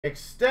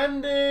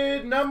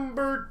Extended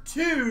number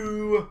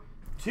 2,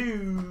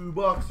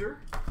 2-boxer.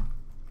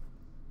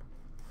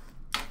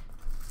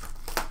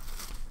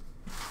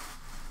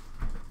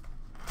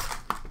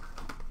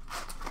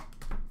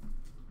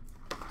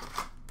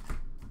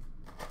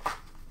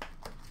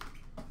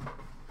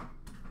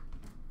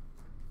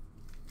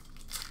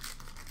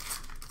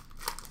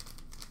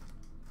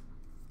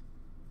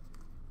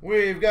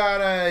 We've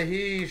got a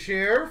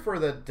Heisher for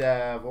the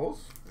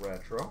Devils,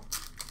 retro.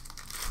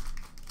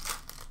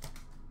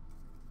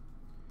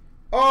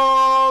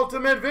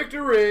 Ultimate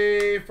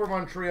Victory for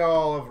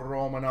Montreal of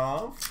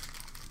Romanov.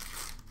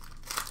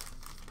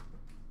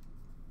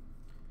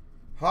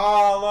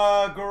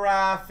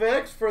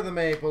 Holographics for the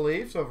Maple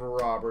Leafs of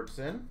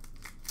Robertson.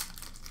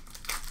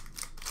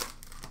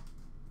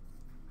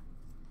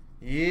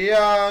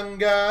 Young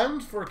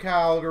Guns for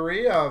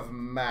Calgary of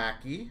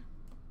Mackey.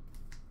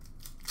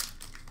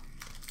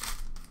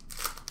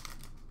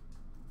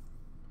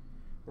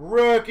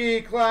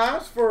 Rookie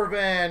class for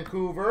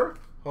Vancouver,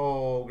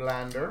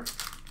 Höglander.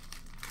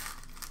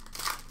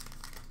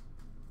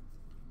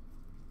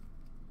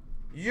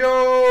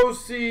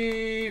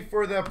 Yossi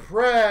for the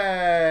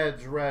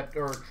Preds,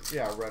 retro.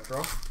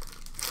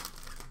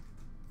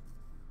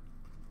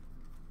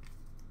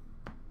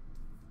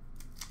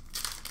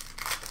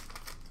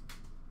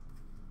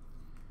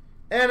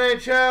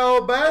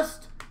 NHL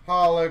Best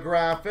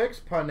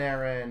Holographics,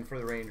 Panarin for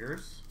the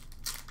Rangers.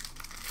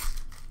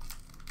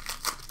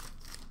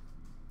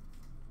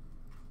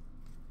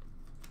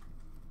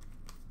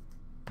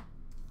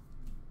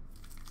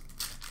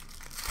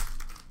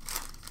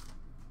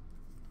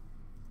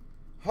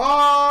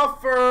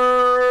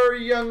 Hoffer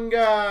Young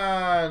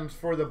Guns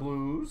for the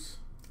Blues.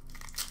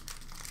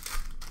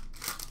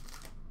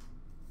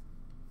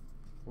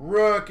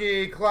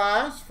 Rookie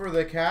class for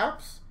the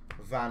Caps,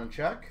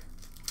 Vanacek.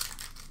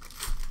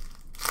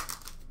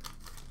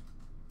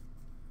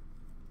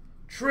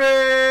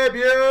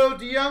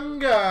 Tribute Young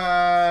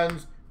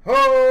Guns,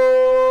 Höglander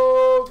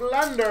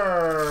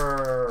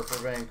for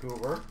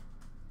Vancouver.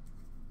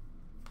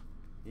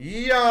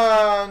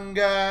 Young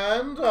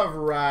Guns of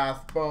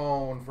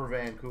Rathbone for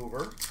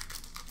Vancouver.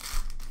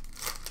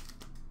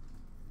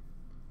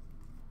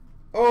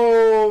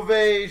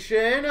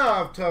 Ovation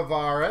of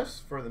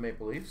Tavares for the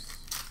Maple Leafs.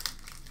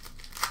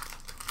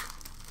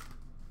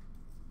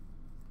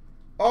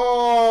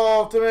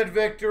 Ultimate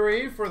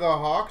Victory for the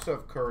Hawks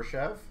of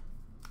Khrushchev.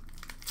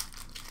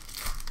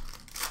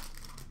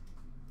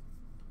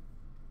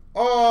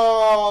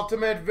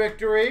 Ultimate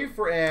Victory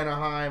for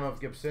Anaheim of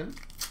Gibson.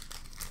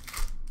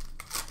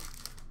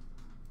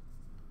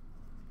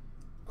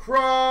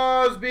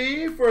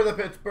 Crosby for the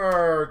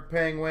Pittsburgh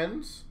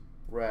Penguins,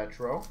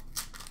 retro.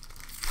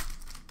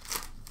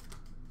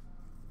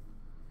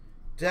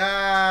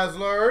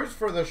 Dazzlers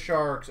for the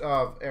Sharks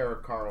of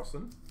Erik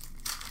Karlsson.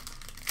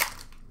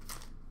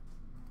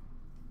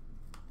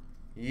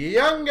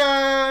 Young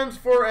Guns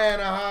for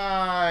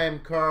Anaheim,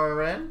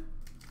 Curran.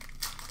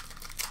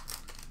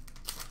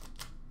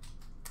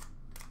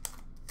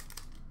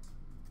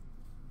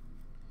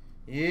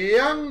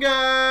 Young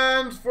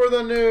Guns for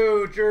the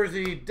New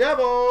Jersey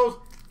Devils,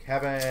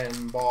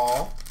 Kevin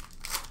Ball.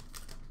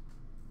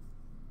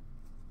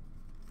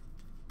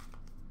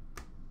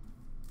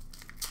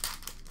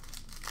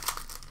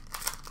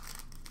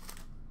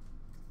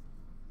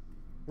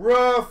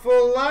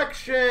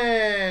 Reflections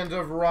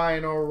of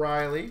Ryan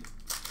O'Reilly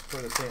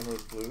for the St.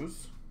 Louis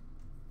Blues.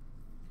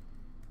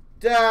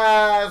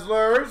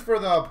 Dazzlers for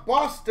the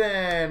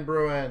Boston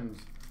Bruins,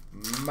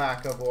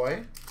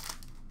 McAvoy.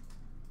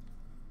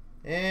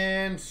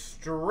 And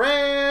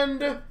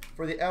Strand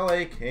for the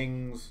LA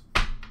Kings,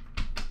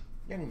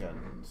 Young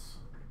Guns.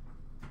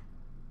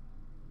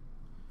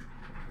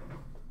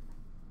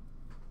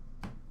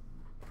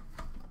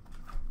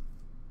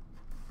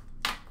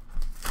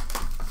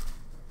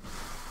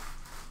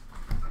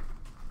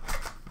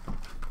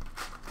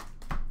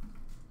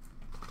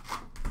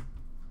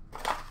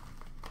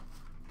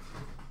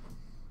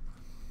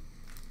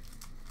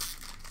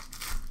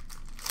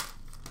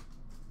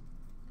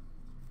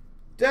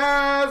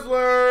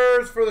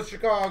 Dazzlers for the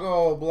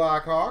Chicago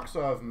Blackhawks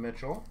of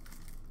Mitchell.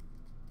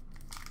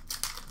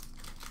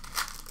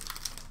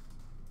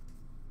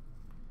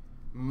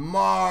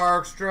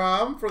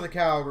 Markstrom for the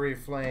Calgary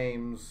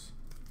Flames,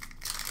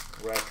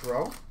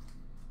 retro.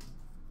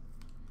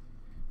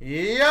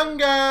 Young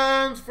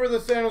Guns for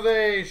the San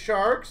Jose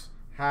Sharks,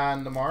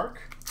 Handmark.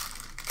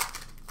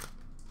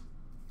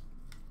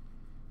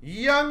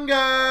 Young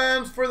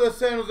Guns for the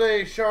San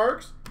Jose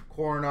Sharks,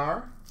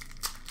 Cornar.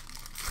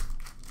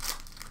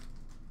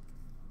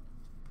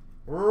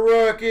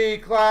 Rookie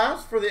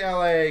class for the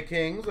LA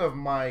Kings of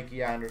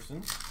Mikey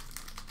Anderson.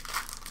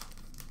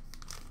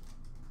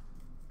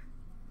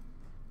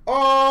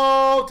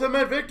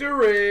 Ultimate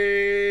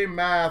Victory,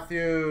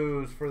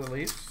 Matthews for the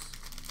Leafs.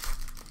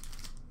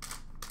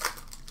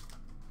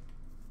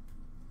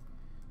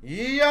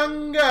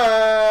 Young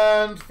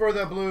Guns for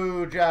the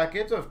Blue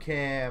Jackets of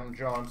Cam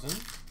Johnson.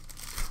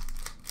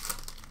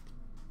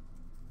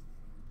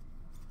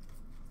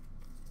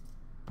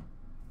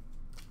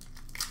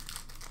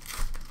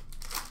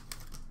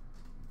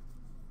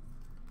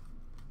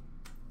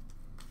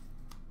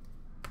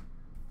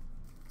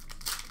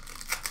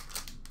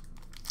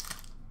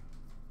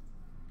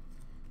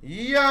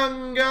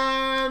 Young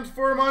Guns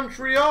for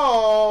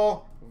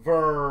Montreal,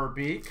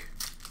 Verbeek.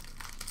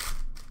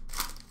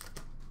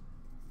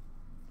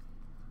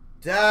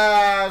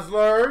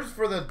 Dazzlers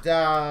for the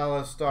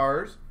Dallas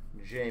Stars,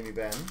 Jamie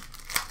Benn.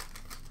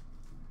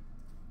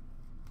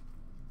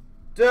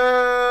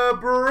 DeBrincat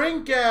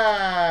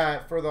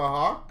for the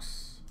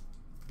Hawks,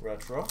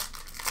 retro.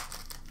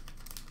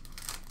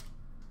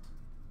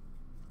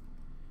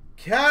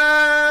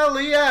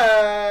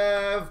 Kaliev,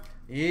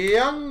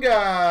 Young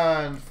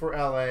Guns for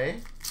LA.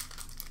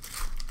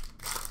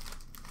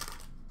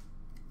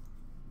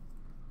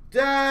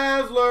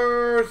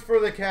 Dazzlers for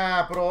the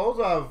Capitals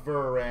of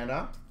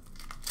Verana.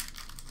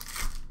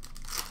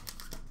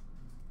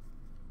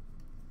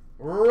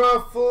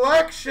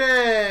 Reflections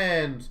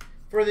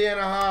for the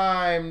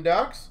Anaheim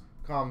Ducks,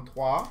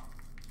 Comtois.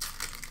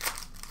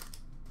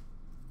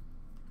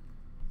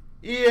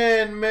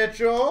 Ian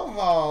Mitchell,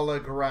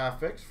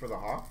 holographics for the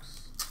Hawks.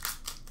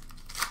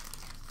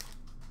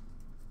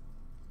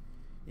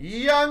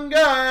 Young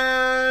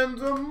Guns,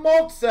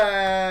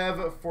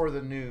 Moltsev for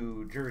the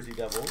New Jersey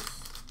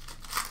Devils.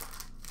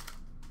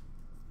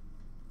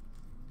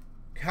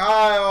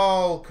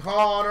 Kyle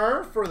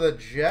Connor for the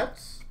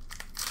Jets,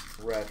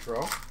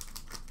 retro.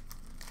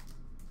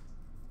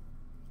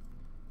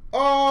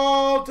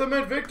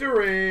 Ultimate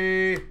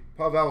Victory,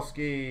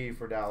 Pavelski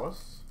for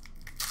Dallas.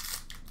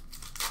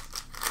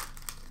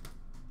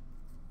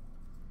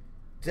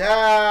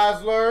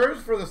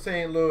 Dazzlers for the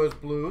St. Louis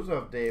Blues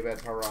of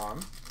David Perron.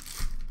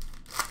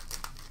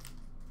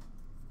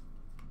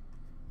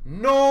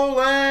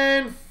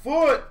 Nolan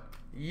Foote,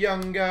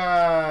 Young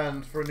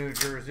Guns for New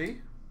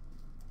Jersey.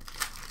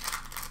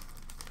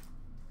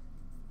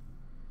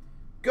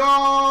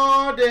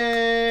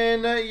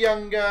 Gordon,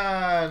 Young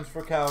Guns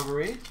for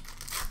Calgary.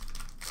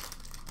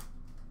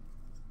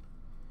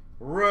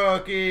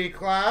 Rookie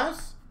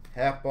class,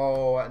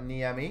 Heppo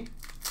Niemi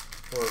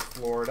for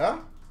Florida.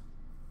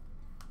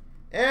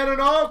 And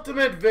an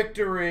ultimate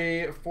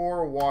victory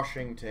for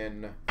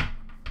Washington,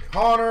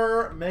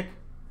 Connor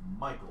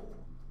McMichael.